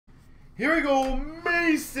Here we go,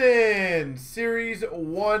 Mason, Series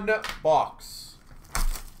 1 box.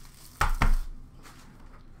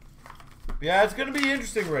 Yeah, it's going to be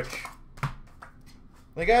interesting, Rich.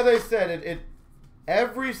 Like, as I said,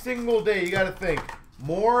 every single day, you got to think,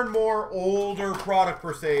 more and more older product,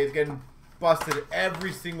 per se, is getting busted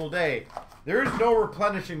every single day. There is no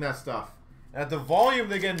replenishing that stuff. And at the volume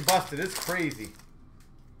they're getting busted, it's crazy.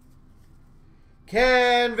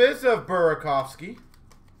 Canvas of Burakovsky.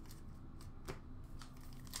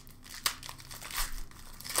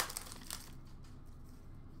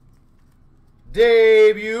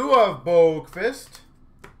 Debut of Boakfist.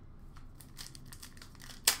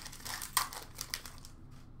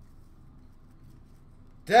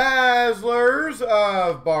 Dazzlers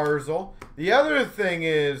of Barzal. The other thing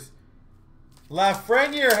is,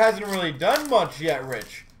 Lafreniere hasn't really done much yet,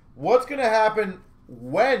 Rich. What's going to happen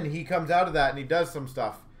when he comes out of that and he does some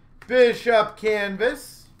stuff? Bishop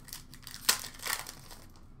Canvas.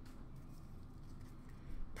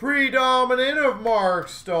 Predominant of Mark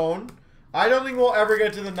Stone. I don't think we'll ever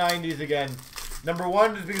get to the 90s again. Number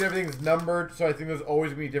one, just because everything's numbered, so I think there's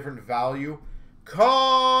always going to be different value.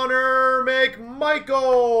 Connor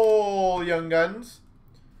McMichael, Young Guns.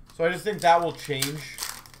 So I just think that will change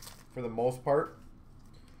for the most part.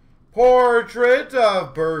 Portrait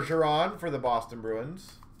of Bergeron for the Boston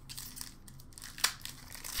Bruins.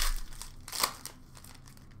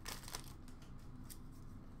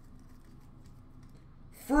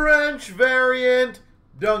 French variant,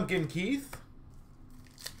 Duncan Keith.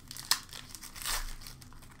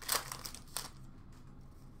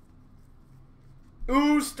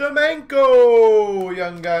 Ustamenko,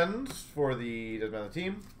 Young Guns for the doesn't matter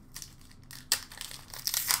team.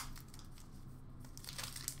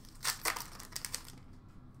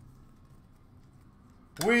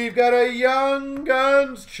 We've got a Young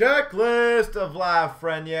Guns checklist of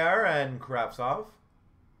Lafreniere and Kravtsov.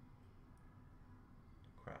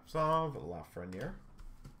 Lafreniere.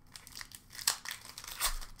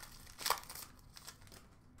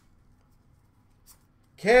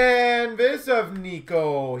 Canvas of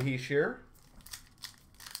Nico Hischier.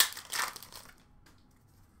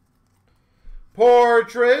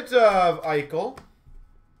 Portrait of Eichel.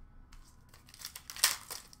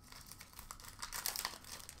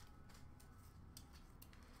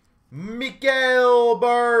 Mikael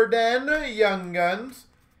Barden, Young Guns.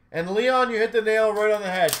 And Leon, you hit the nail right on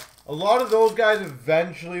the head. A lot of those guys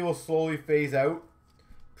eventually will slowly phase out.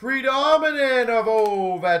 Predominant of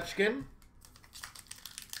Ovechkin.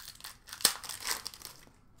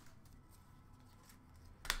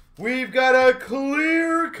 We've got a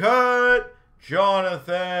clear-cut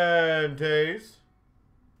Jonathan Toews.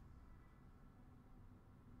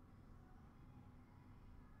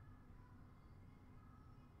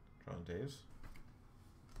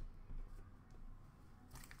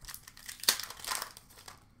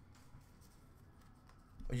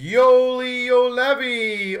 Yoli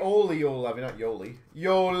Olevi. Oli Olevi, not Yoli.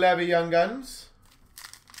 Yolevi Young Guns.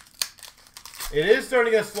 It is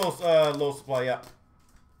starting to get slow, low supply, yeah.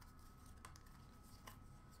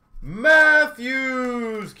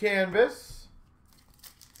 Matthews Canvas.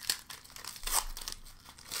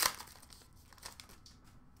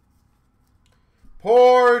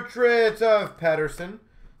 Portrait of Pettersson.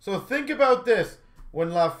 So think about this.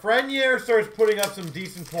 When Lafreniere starts putting up some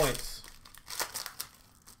decent points.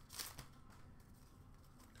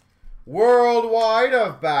 Worldwide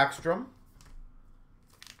of Backstrom.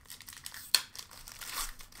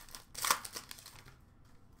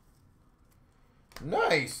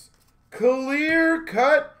 Nice. Clear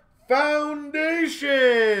cut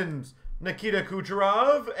foundations. Nikita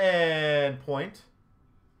Kucherov and Point.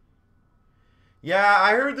 Yeah,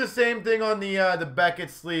 I heard the same thing on the Beckett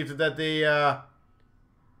sleeves, that they are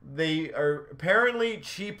apparently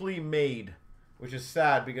cheaply made, which is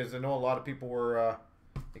sad because I know a lot of people were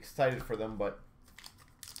excited for them, but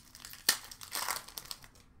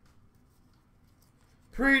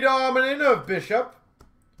predominant of Bishop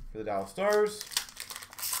for the Dallas Stars.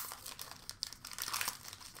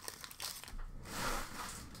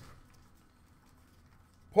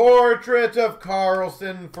 Portrait of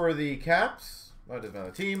Carlson for the Caps. Oh, it doesn't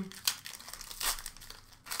matter the team.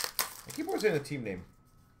 I keep always saying the team name.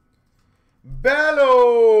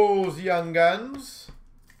 Bellows, Young Guns.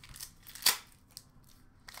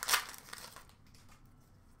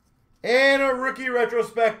 And a rookie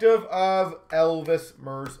retrospective of Elvis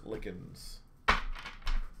Merzlikins.